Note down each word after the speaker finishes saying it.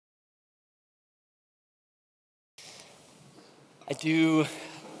I do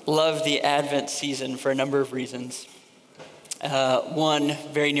love the Advent season for a number of reasons. One,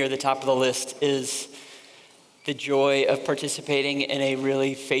 very near the top of the list, is the joy of participating in a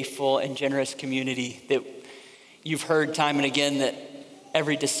really faithful and generous community that you've heard time and again that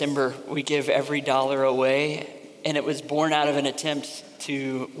every December we give every dollar away, and it was born out of an attempt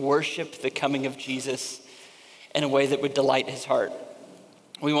to worship the coming of Jesus in a way that would delight his heart.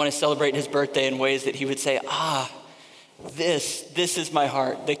 We want to celebrate his birthday in ways that he would say, this is my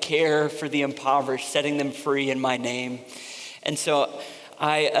heart, the care for the impoverished, setting them free in my name. And so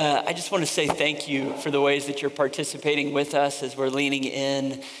I just want to say thank you for the ways that you're participating with us as we're leaning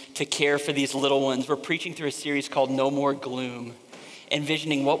in to care for these little ones. We're preaching through a series called No More Gloom,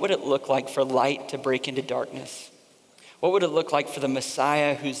 envisioning what would it look like for light to break into darkness? What would it look like for the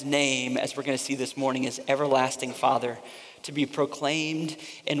Messiah whose name, as we're going to see this morning, is Everlasting Father, to be proclaimed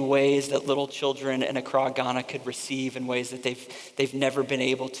in ways that little children in Accra, Ghana could receive in ways that they've never been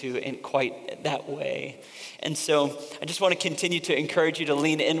able to in quite that way. And so I just want to continue to encourage you to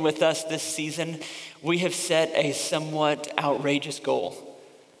lean in with us this season. We have set a somewhat outrageous goal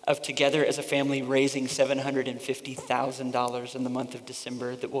of together as a family raising $750,000 in the month of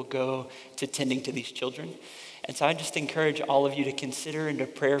December that will go to tending to these children. And so I just encourage all of you to consider and to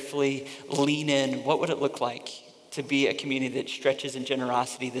prayerfully lean in. What would it look like to be a community that stretches in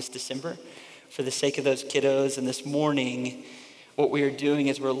generosity this December for the sake of those kiddos? And this morning, what we are doing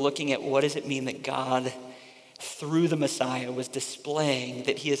is we're looking at what does it mean that God, through the Messiah, was displaying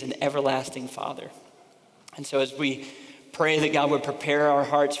that he is an everlasting Father. And so as we pray that God would prepare our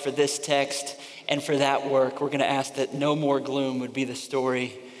hearts for this text and for that work, we're going to ask that no more gloom would be the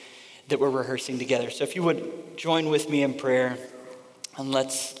story that we're rehearsing together. So if you would join with me in prayer, and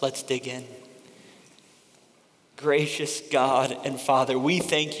let's dig in. Gracious God and Father, we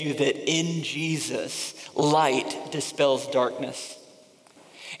thank you that in Jesus, light dispels darkness.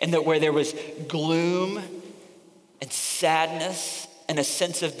 And that where there was gloom and sadness and a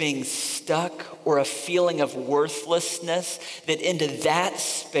sense of being stuck or a feeling of worthlessness, that into that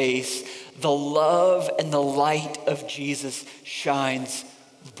space, the love and the light of Jesus shines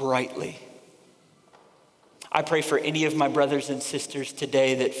brightly. I pray for any of my brothers and sisters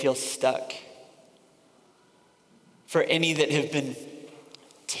today that feel stuck. For any that have been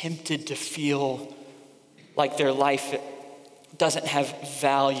tempted to feel like their life doesn't have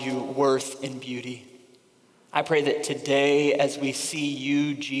value, worth, and beauty. I pray that today, as we see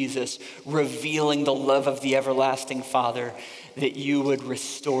you, Jesus, revealing the love of the everlasting Father, that you would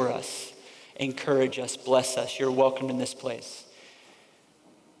restore us, encourage us, bless us. You're welcome in this place.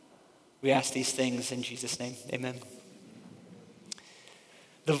 We ask these things in Jesus' name, amen.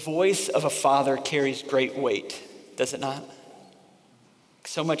 The voice of a father carries great weight, does it not?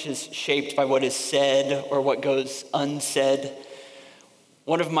 So much is shaped by what is said or what goes unsaid.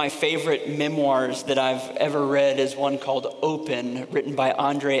 One of my favorite memoirs that I've ever read is one called Open, written by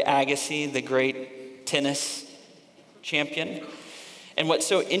Andre Agassi, the great tennis champion. And what's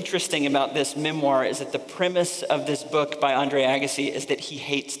so interesting about this memoir is that the premise of this book by Andre Agassi is that he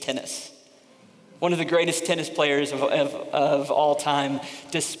hates tennis. One of the greatest tennis players of all time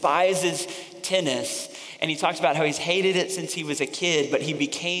despises tennis. And he talks about how he's hated it since he was a kid, but he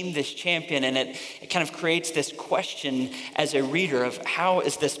became this champion. And it kind of creates this question as a reader of how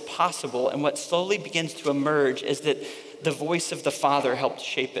is this possible? And what slowly begins to emerge is that the voice of the Father helped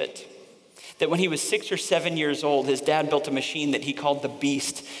shape it. That when he was 6 or 7 years old, his dad built a machine that he called the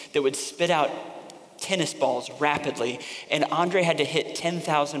Beast that would spit out tennis balls rapidly. And Andre had to hit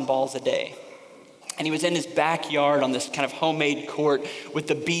 10,000 balls a day. And he was in his backyard on this kind of homemade court with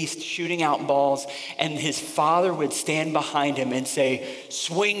the Beast shooting out balls. And his father would stand behind him and say,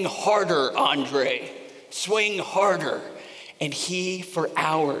 "Swing harder, Andre, swing harder." And he, for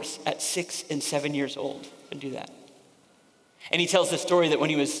hours at 6 and 7 years old, would do that. And he tells the story that when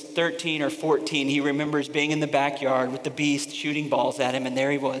he was 13 or 14, he remembers being in the backyard with the Beast shooting balls at him. And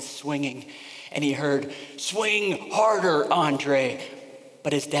there he was swinging. And he heard, "Swing harder, Andre."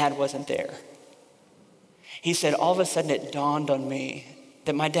 But his dad wasn't there. He said, all of a sudden it dawned on me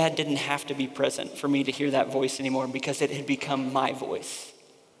that my dad didn't have to be present for me to hear that voice anymore because it had become my voice.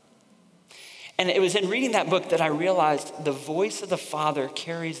 And it was in reading that book that I realized the voice of the Father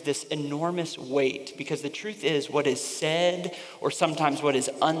carries this enormous weight, because the truth is what is said or sometimes what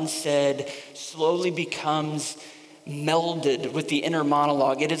is unsaid slowly becomes melded with the inner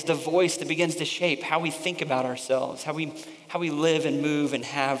monologue. It is the voice that begins to shape how we think about ourselves, how we live and move and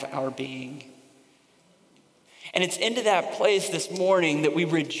have our being. And it's into that place this morning that we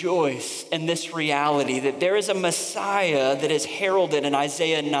rejoice in this reality that there is a Messiah that is heralded in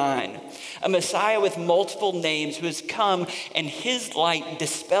Isaiah 9, a Messiah with multiple names who has come, and his light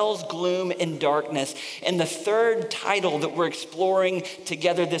dispels gloom and darkness. And the third title that we're exploring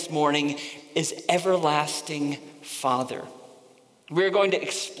together this morning is Everlasting Father. We're going to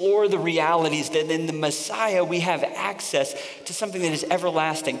explore the realities that in the Messiah we have access to something that is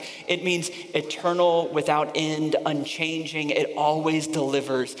everlasting. It means eternal, without end, unchanging. It always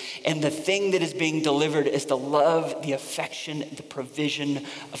delivers. And the thing that is being delivered is the love, the affection, the provision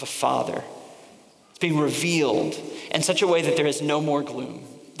of a father. It's being revealed in such a way that there is no more gloom.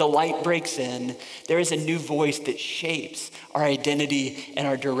 The light breaks in. There is a new voice that shapes our identity and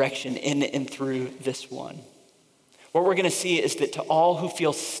our direction in and through this one. What we're going to see is that to all who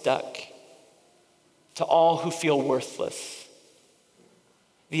feel stuck, to all who feel worthless,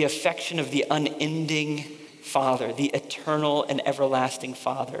 the affection of the unending Father, the eternal and everlasting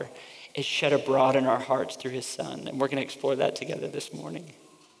Father, is shed abroad in our hearts through his Son. And we're going to explore that together this morning.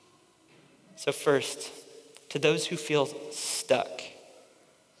 So first, to those who feel stuck,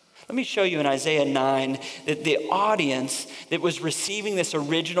 let me show you in Isaiah 9 that the audience that was receiving this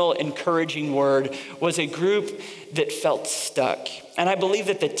original encouraging word was a group that felt stuck. And I believe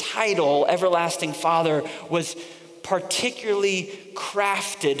that the title, Everlasting Father, was particularly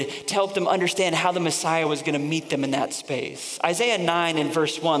crafted to help them understand how the Messiah was going to meet them in that space. Isaiah 9 and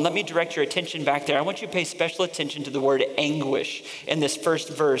verse 1, let me direct your attention back there. I want you to pay special attention to the word anguish in this first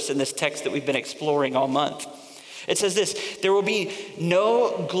verse in this text that we've been exploring all month. It says this: there will be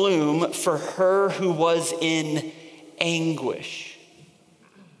no gloom for her who was in anguish.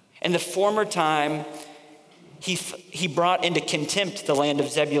 In the former time, he brought into contempt the land of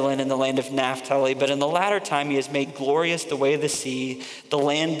Zebulun and the land of Naphtali, but in the latter time he has made glorious the way of the sea, the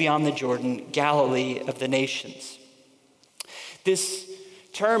land beyond the Jordan, Galilee of the nations. This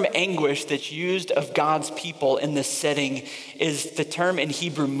term anguish that's used of God's people in this setting is the term in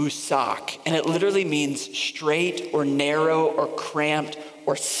Hebrew musak, and it literally means straight or narrow or cramped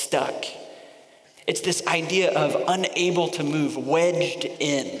or stuck. It's this idea of unable to move, wedged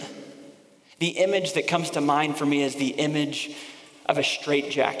in. The image that comes to mind for me is the image of a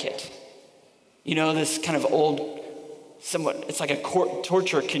straitjacket. You know, this kind of old, somewhat, it's like a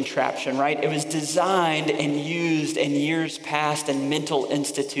torture contraption, right? It was designed and used in years past in mental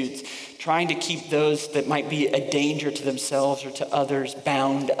institutes, trying to keep those that might be a danger to themselves or to others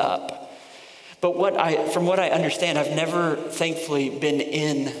bound up. But from what I understand, I've never thankfully been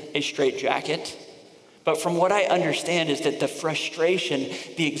in a straitjacket. But from what I understand is that the frustration,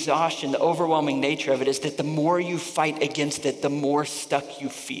 the exhaustion, the overwhelming nature of it is that the more you fight against it, the more stuck you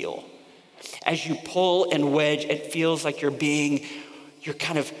feel. As you pull and wedge, it feels like you're being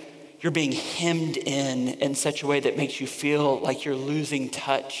hemmed in such a way that makes you feel like you're losing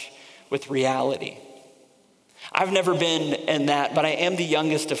touch with reality. I've never been in that, but I am the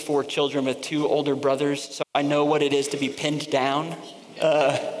youngest of 4 children with 2 older brothers, so I know what it is to be pinned down,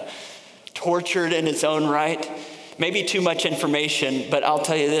 tortured in its own right. Maybe too much information, but I'll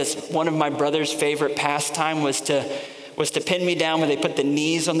tell you this. One of my brother's favorite pastime was to pin me down where they put the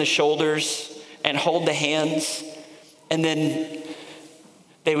knees on the shoulders and hold the hands, and then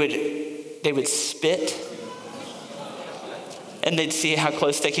they would spit, and they'd see how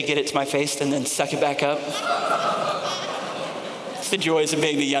close they could get it to my face and then suck it back up. It's the joys of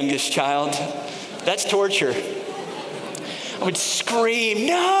being the youngest child. That's torture. I would scream,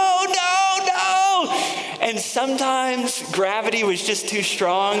 no, no, no. And sometimes gravity was just too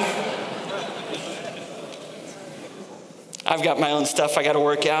strong. I've got my own stuff I got to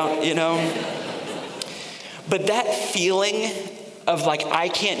work out, you know. But that feeling of like, I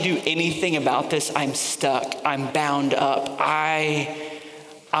can't do anything about this. I'm stuck. I'm bound up. I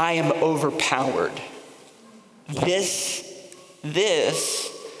am overpowered. This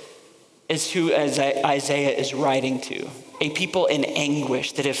is who Isaiah is writing to. A people in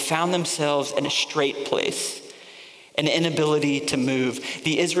anguish that have found themselves in a straight place, an inability to move.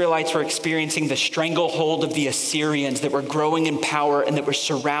 The Israelites were experiencing the stranglehold of the Assyrians that were growing in power and that were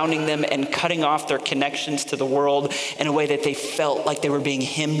surrounding them and cutting off their connections to the world in a way that they felt like they were being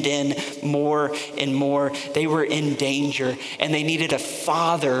hemmed in more and more. They were in danger, and they needed a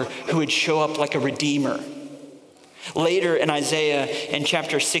father who would show up like a redeemer. Later in Isaiah, in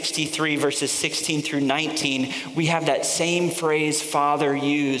chapter 63, verses 16 through 19, we have that same phrase Father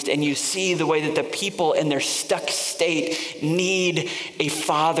used, and you see the way that the people in their stuck state need a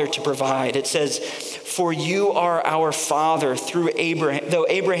father to provide. It says, "For you are our father through Abraham, though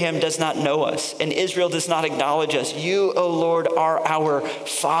Abraham does not know us, and Israel does not acknowledge us. You, O Lord, are our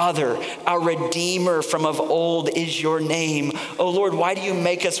Father, our Redeemer from of old is your name. O Lord, why do you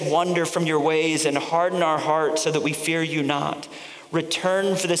make us wander from your ways and harden our hearts so that we fear you not?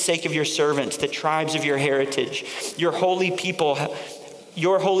 Return for the sake of your servants, the tribes of your heritage. Your holy people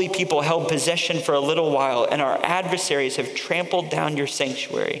held possession for a little while, and our adversaries have trampled down your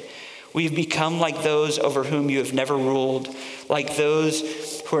sanctuary. We've become like those over whom you have never ruled, like those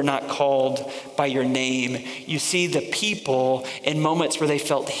who are not called by your name." You see, the people in moments where they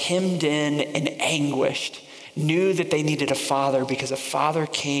felt hemmed in and anguished knew that they needed a father, because a father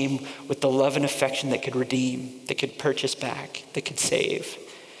came with the love and affection that could redeem, that could purchase back, that could save.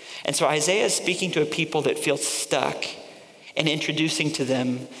 And so Isaiah is speaking to a people that feel stuck and introducing to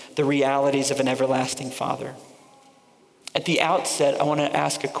them the realities of an everlasting Father. At the outset, I want to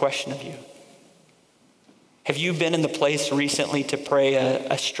ask a question of you. Have you been in the place recently to pray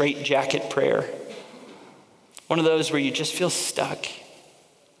a straitjacket prayer? One of those where you just feel stuck.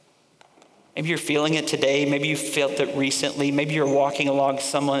 Maybe you're feeling it today. Maybe you felt it recently. Maybe you're walking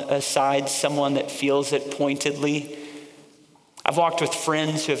alongside someone that feels it pointedly. I've walked with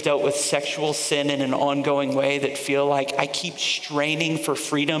friends who have dealt with sexual sin in an ongoing way that feel like I keep straining for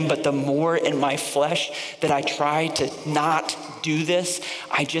freedom, but the more in my flesh that I try to not do this,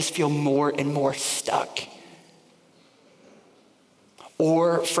 I just feel more and more stuck.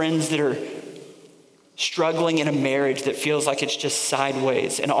 Or friends that are struggling in a marriage that feels like it's just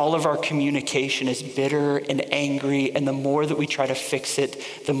sideways, and all of our communication is bitter and angry, and the more that we try to fix it,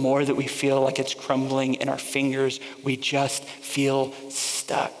 the more that we feel like it's crumbling in our fingers. We just feel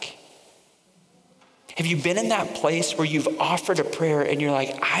stuck. Have you been in that place where you've offered a prayer and you're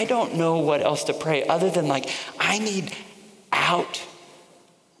like, I don't know what else to pray other than like, I need out.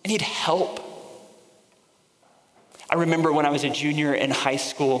 I need help. I remember when I was a junior in high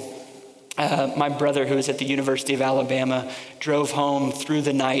school, my brother, who was at the University of Alabama, drove home through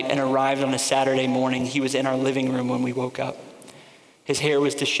the night and arrived on a Saturday morning. He was in our living room when we woke up. His hair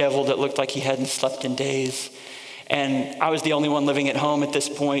was disheveled. It looked like he hadn't slept in days. And I was the only one living at home at this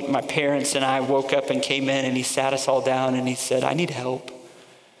point. My parents and I woke up and came in, and he sat us all down and he said, I need help.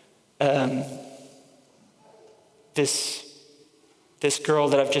 This girl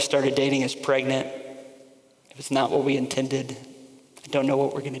that I've just started dating is pregnant. It was not what we intended. I don't know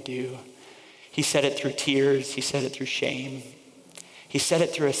what we're going to do. He said it through tears. He said it through shame. He said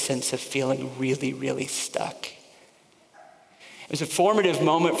it through a sense of feeling really, really stuck. It was a formative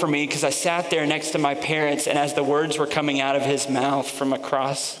moment for me because I sat there next to my parents, and as the words were coming out of his mouth from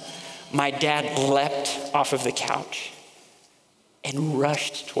across, my dad leapt off of the couch and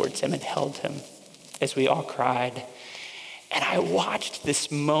rushed towards him and held him as we all cried. And I watched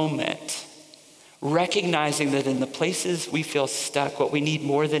this moment, recognizing that in the places we feel stuck, what we need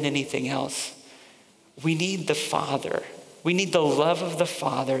more than anything else, we need the Father. We need the love of the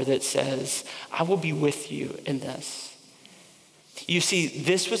Father that says, I will be with you in this. You see,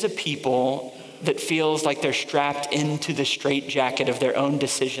 this was a people that feels like they're strapped into the straitjacket of their own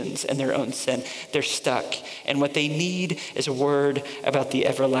decisions and their own sin. They're stuck. And what they need is a word about the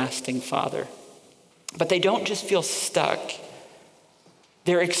everlasting Father. But they don't just feel stuck.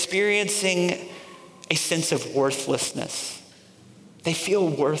 They're experiencing a sense of worthlessness. They feel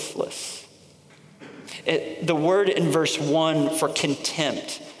worthless. The word in verse 1 for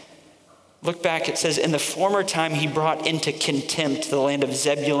contempt, look back, it says, in the former time he brought into contempt the land of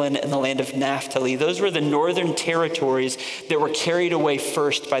Zebulun and the land of Naphtali. Those were the northern territories that were carried away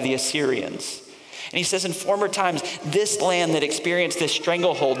first by the Assyrians. And he says in former times, this land that experienced this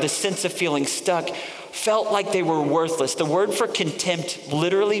stranglehold, this sense of feeling stuck, felt like they were worthless. The word for contempt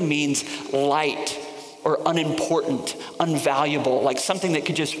literally means light or unimportant, unvaluable, like something that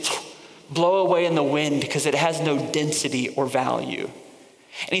could just blow away in the wind because it has no density or value.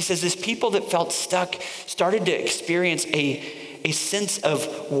 And he says this people that felt stuck started to experience a sense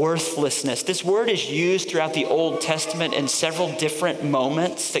of worthlessness. This word is used throughout the Old Testament in several different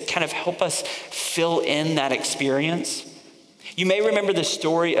moments that kind of help us fill in that experience. You may remember the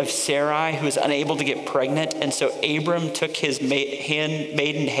story of Sarai, who was unable to get pregnant, and so Abram took his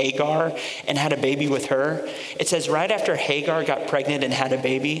handmaiden Hagar and had a baby with her. It says right after Hagar got pregnant and had a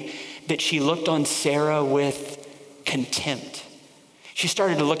baby, that she looked on Sarah with contempt. She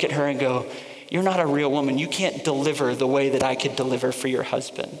started to look at her and go, you're not a real woman. You can't deliver the way that I could deliver for your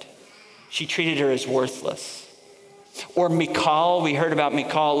husband. She treated her as worthless. Or Michal, we heard about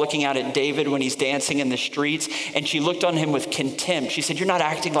Michal looking out at David when he's dancing in the streets, and she looked on him with contempt. She said, you're not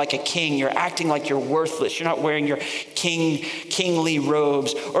acting like a king. You're acting like you're worthless. You're not wearing your kingly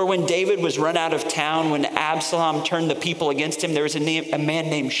robes. Or when David was run out of town, when Absalom turned the people against him, there was a man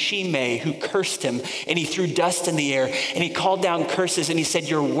named Shimei who cursed him, and he threw dust in the air, and he called down curses, and he said,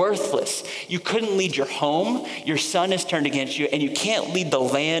 you're worthless. You couldn't lead your home. Your son is turned against you, and you can't lead the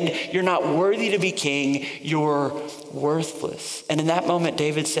land. You're not worthy to be king. You're worthless. And in that moment,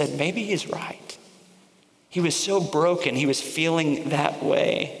 David said, maybe he's right. He was so broken. He was feeling that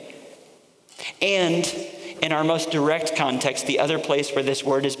way. And in our most direct context, the other place where this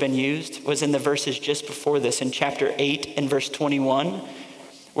word has been used was in the verses just before this, in chapter 8 and verse 21,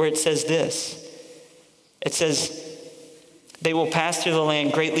 where it says this. It says, they will pass through the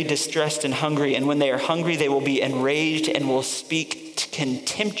land greatly distressed and hungry, and when they are hungry, they will be enraged and will speak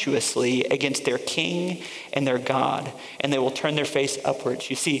contemptuously against their king and their God, and they will turn their face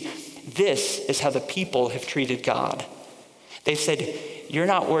upwards. You see, this is how the people have treated God. They've said, you're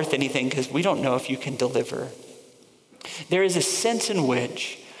not worth anything because we don't know if you can deliver. There is a sense in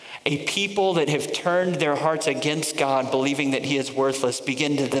which a people that have turned their hearts against God, believing that he is worthless,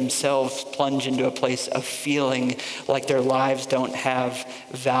 begin to themselves plunge into a place of feeling like their lives don't have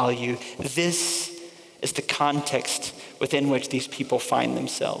value. This is the context within which these people find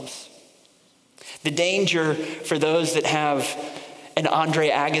themselves. The danger for those that have an Andre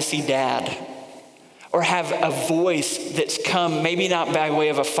Agassi dad, or have a voice that's come, maybe not by way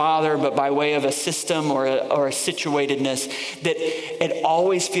of a father, but by way of a system or a situatedness, that it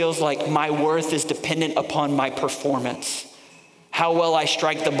always feels like my worth is dependent upon my performance. How well I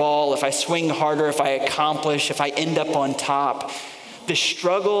strike the ball, if I swing harder, if I accomplish, if I end up on top. The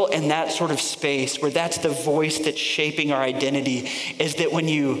struggle in that sort of space, where that's the voice that's shaping our identity, is that when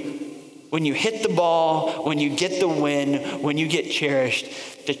you hit the ball, when you get the win, when you get cherished,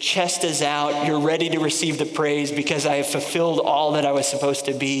 the chest is out, you're ready to receive the praise because I have fulfilled all that I was supposed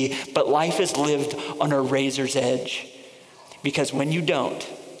to be. But life is lived on a razor's edge, because when you don't,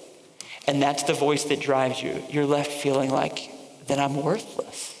 and that's the voice that drives you, you're left feeling like, then I'm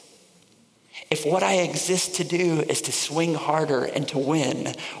worthless. If what I exist to do is to swing harder and to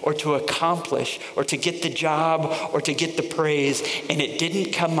win, or to accomplish, or to get the job, or to get the praise, and it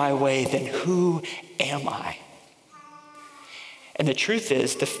didn't come my way, then who am I? And the truth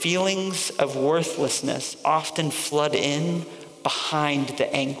is, the feelings of worthlessness often flood in behind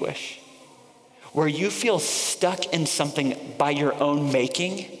the anguish, where you feel stuck in something by your own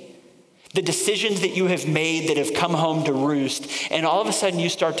making, the decisions that you have made that have come home to roost, and all of a sudden you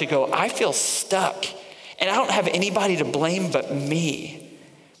start to go, I feel stuck, and I don't have anybody to blame but me.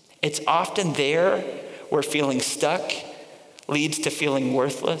 It's often there where feeling stuck leads to feeling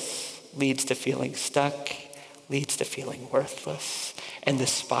worthless, leads to feeling stuck, leads to feeling worthless, and the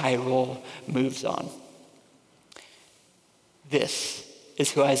spiral moves on. This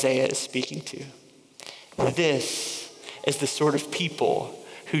is who Isaiah is speaking to. This is the sort of people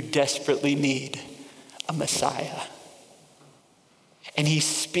who desperately need a Messiah. And he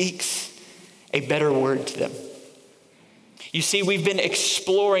speaks a better word to them. You see, we've been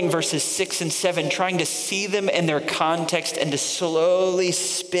exploring verses 6 and 7, trying to see them in their context and to slowly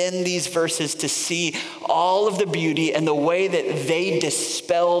spin these verses to see all of the beauty and the way that they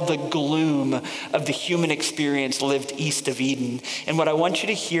dispel the gloom of the human experience lived east of Eden. And what I want you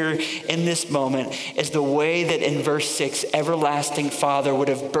to hear in this moment is the way that in verse 6, everlasting Father would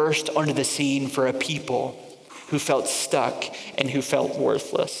have burst onto the scene for a people who felt stuck and who felt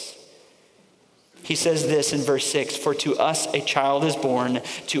worthless. He says this in verse 6, for to us a child is born,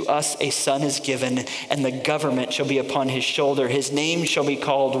 to us a son is given, and the government shall be upon his shoulder. His name shall be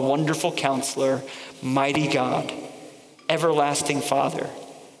called Wonderful Counselor, Mighty God, Everlasting Father,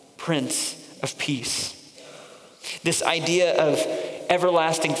 Prince of Peace. This idea of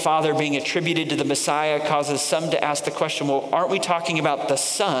everlasting Father being attributed to the Messiah causes some to ask the question, well, aren't we talking about the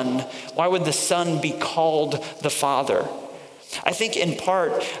Son? Why would the Son be called the Father? I think in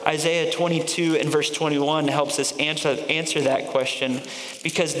part, Isaiah 22 and verse 21 helps us answer that question,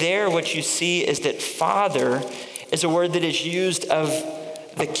 because there what you see is that Father is a word that is used of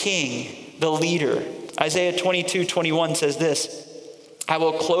the king, the leader. Isaiah 22:21 says this, I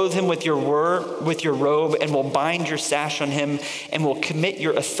will clothe him with your robe and will bind your sash on him and will commit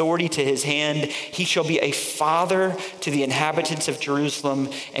your authority to his hand. He shall be a father to the inhabitants of Jerusalem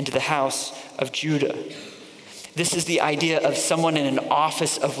and to the house of Judah. This is the idea of someone in an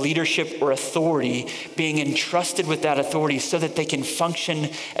office of leadership or authority being entrusted with that authority so that they can function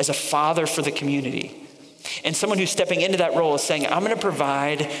as a father for the community. And someone who's stepping into that role is saying, I'm going to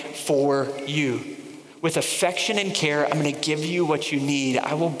provide for you. with affection and care, I'm going to give you what you need.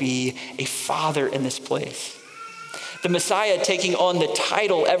 I will be a father in this place. The Messiah taking on the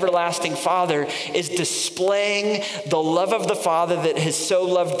title Everlasting Father is displaying the love of the Father that has so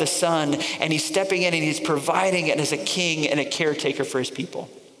loved the Son, and he's stepping in and he's providing it as a king and a caretaker for his people.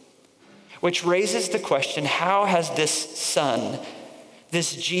 Which raises the question, how has this Son,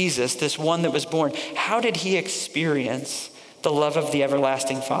 this Jesus, this one that was born, how did he experience the love of the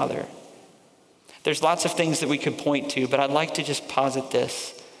everlasting Father? There's lots of things that we could point to, but I'd like to just posit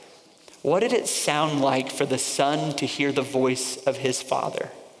this. What did it sound like for the Son to hear the voice of his Father?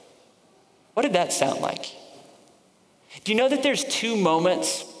 What did that sound like? Do you know that there's two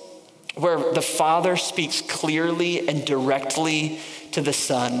moments where the Father speaks clearly and directly to the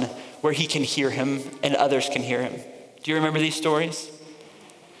Son, where he can hear him and others can hear him? Do you remember these stories?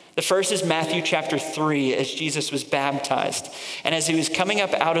 The first is Matthew chapter 3, as Jesus was baptized. And as he was coming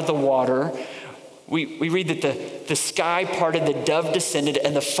up out of the water, we read that the sky parted, the dove descended,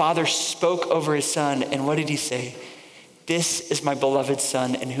 and the Father spoke over his Son. And what did he say? This is my beloved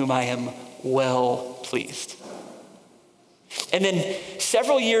Son in whom I am well pleased. And then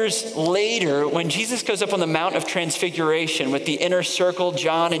several years later, when Jesus goes up on the Mount of Transfiguration with the inner circle,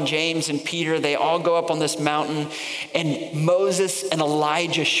 John and James and Peter, they all go up on this mountain, and Moses and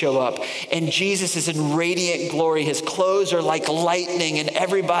Elijah show up, and Jesus is in radiant glory. His clothes are like lightning, and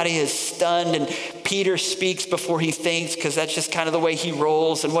everybody is stunned, and Peter speaks before he thinks, because that's just kind of the way he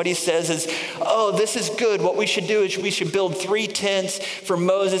rolls. And what he says is, oh, this is good. What we should do is we should build 3 tents for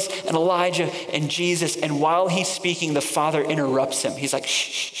Moses and Elijah and Jesus. And while he's speaking, the Father interrupts him. He's like,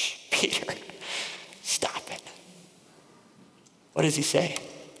 shh, Peter, stop it. What does he say?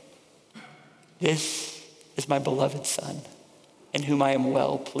 This is my beloved Son, in whom I am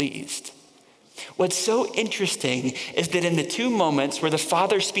well pleased. What's so interesting is that in the two moments where the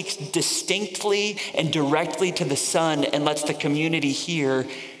Father speaks distinctly and directly to the Son and lets the community hear,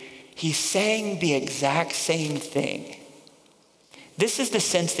 he's saying the exact same thing. This is the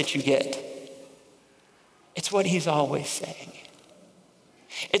sense that you get. It's what he's always saying.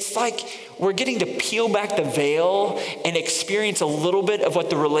 It's like we're getting to peel back the veil and experience a little bit of what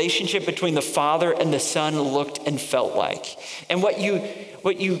the relationship between the Father and the Son looked and felt like. And what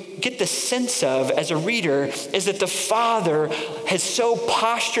you get the sense of as a reader is that the Father has so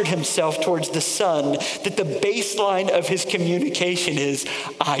postured himself towards the Son that the baseline of his communication is,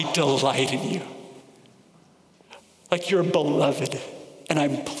 I delight in you. Like you're beloved and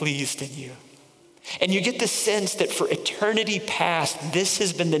I'm pleased in you. And you get the sense that for eternity past, this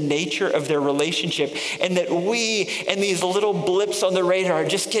has been the nature of their relationship, and that we and these little blips on the radar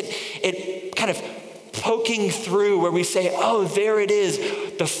just get it kind of poking through where we say, oh, there it is.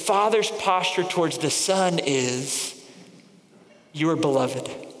 The Father's posture towards the Son is, you are beloved.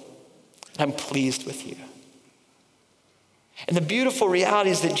 I'm pleased with you. And the beautiful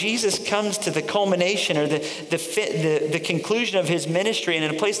reality is that Jesus comes to the culmination or the conclusion of his ministry. And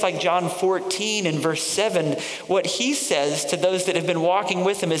in a place like John 14 and verse 7, what he says to those that have been walking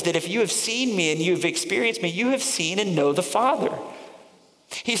with him is that if you have seen me and you have experienced me, you have seen and know the Father.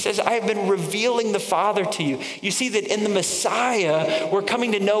 He says, I have been revealing the Father to you. You see that in the Messiah, we're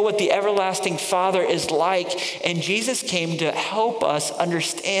coming to know what the everlasting Father is like. And Jesus came to help us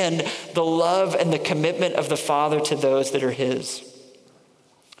understand the love and the commitment of the Father to those that are his.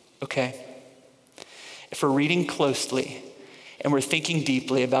 Okay, if we're reading closely and we're thinking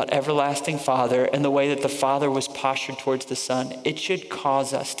deeply about everlasting Father and the way that the Father was postured towards the Son, it should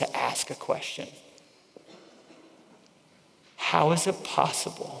cause us to ask a question. How is it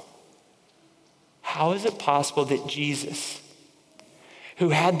possible? How is it possible that Jesus, who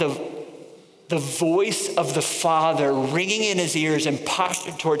had the voice of the Father ringing in his ears and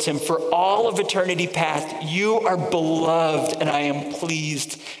postured towards him for all of eternity past, you are beloved and I am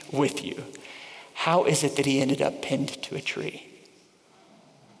pleased with you. How is it that he ended up pinned to a tree?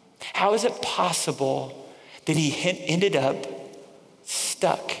 How is it possible that he ended up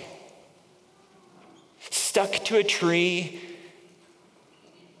stuck to a tree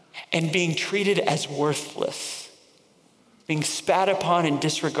and being treated as worthless, being spat upon and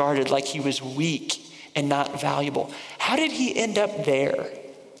disregarded like he was weak and not valuable? How did he end up there?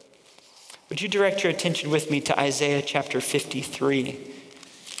 Would you direct your attention with me to Isaiah chapter 53?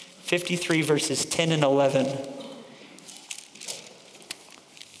 53 verses 10 and 11.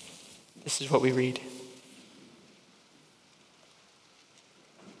 This is what we read.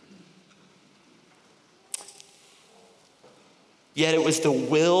 Yet it was the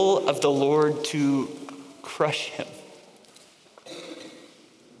will of the Lord to crush him.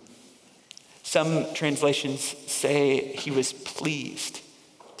 Some translations say he was pleased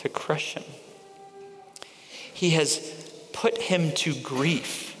to crush him. he has put him to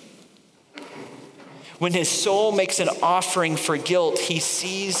grief. When his soul makes an offering for guilt, he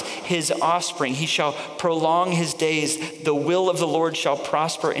sees his offspring. He shall prolong his days. The will of the Lord shall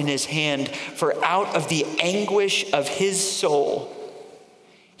prosper in his hand. For out of the anguish of his soul,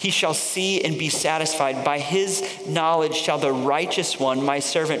 he shall see and be satisfied. By his knowledge shall the righteous one, my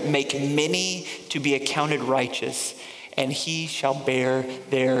servant, make many to be accounted righteous, and he shall bear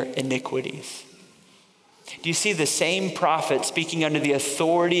their iniquities. Do you see the same prophet speaking under the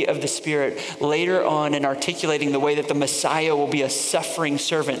authority of the Spirit later on and articulating the way that the Messiah will be a suffering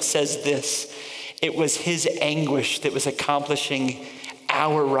servant says this: it was his anguish that was accomplishing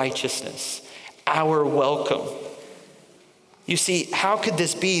our righteousness, our welcome. You see, how could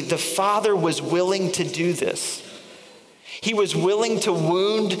this be? The Father was willing to do this. He was willing to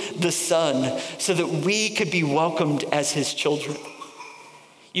wound the Son so that we could be welcomed as his children.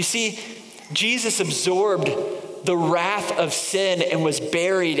 You see, Jesus absorbed the wrath of sin and was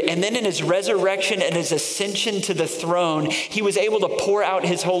buried. And then in his resurrection and his ascension to the throne, he was able to pour out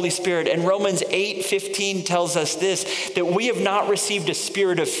his Holy Spirit. And Romans 8:15 tells us this, that we have not received a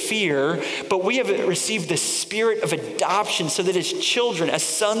spirit of fear, but we have received the spirit of adoption so that as children, as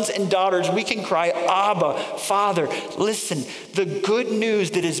sons and daughters, we can cry, Abba, Father. Listen, the good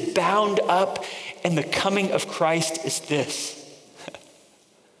news that is bound up in the coming of Christ is this.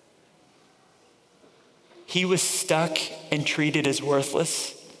 He was stuck and treated as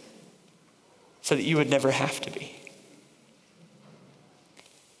worthless so that you would never have to be.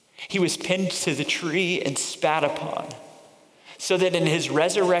 He was pinned to the tree and spat upon so that in his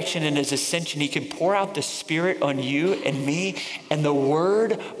resurrection and his ascension, he could pour out the Spirit on you and me. And the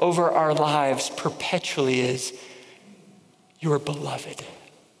word over our lives perpetually is, you are beloved.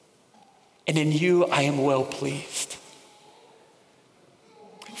 And in you, I am well pleased.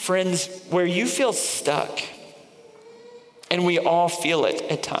 Friends, where you feel stuck, and we all feel it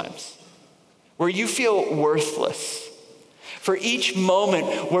at times, where you feel worthless, for each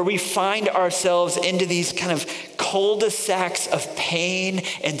moment where we find ourselves into these kind of cul-de-sacs of pain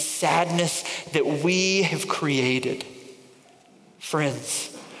and sadness that we have created, friends,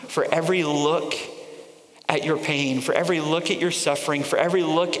 for every look at your pain, for every look at your suffering, for every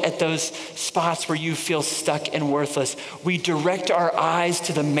look at those spots where you feel stuck and worthless, we direct our eyes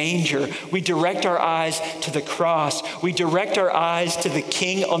to the manger. We direct our eyes to the cross. We direct our eyes to the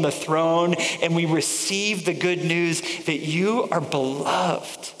King on the throne, and we receive the good news that you are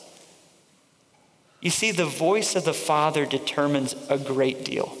beloved. You see, the voice of the Father determines a great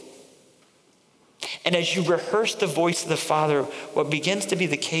deal. And as you rehearse the voice of the Father, what begins to be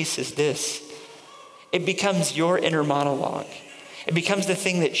the case is this: it becomes your inner monologue. It becomes the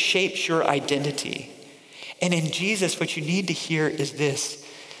thing that shapes your identity. And in Jesus, what you need to hear is this: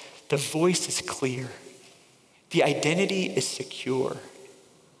 the voice is clear. The identity is secure.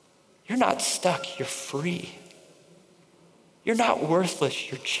 You're not stuck, you're free. You're not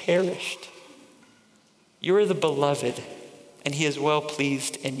worthless, you're cherished. You are the beloved, and he is well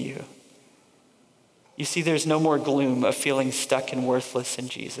pleased in you. You see, there's no more gloom of feeling stuck and worthless in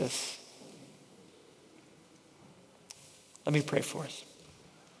Jesus. Let me pray for us.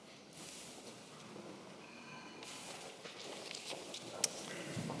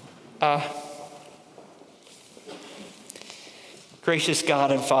 Gracious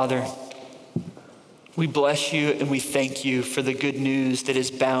God and Father, we bless you and we thank you for the good news that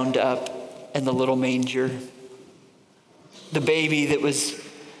is bound up in the little manger. The baby that was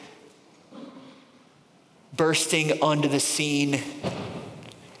bursting onto the scene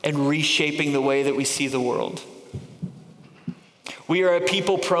and reshaping the way that we see the world. We are a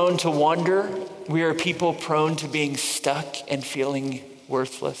people prone to wonder. We are a people prone to being stuck and feeling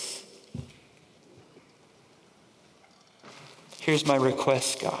worthless. Here's my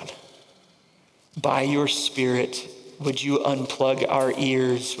request, God. By your Spirit, would you unplug our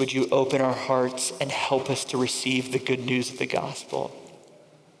ears? Would you open our hearts and help us to receive the good news of the gospel?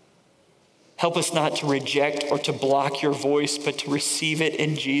 Help us not to reject or to block your voice, but to receive it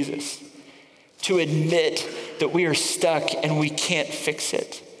in Jesus. To admit that we are stuck and we can't fix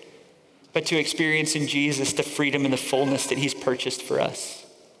it, but to experience in Jesus the freedom and the fullness that he's purchased for us.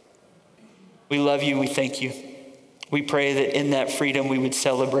 We love you and we thank you. We pray that in that freedom we would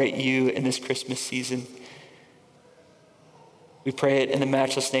celebrate you in this Christmas season. We pray it in the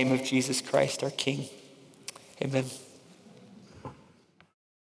matchless name of Jesus Christ, our King. Amen.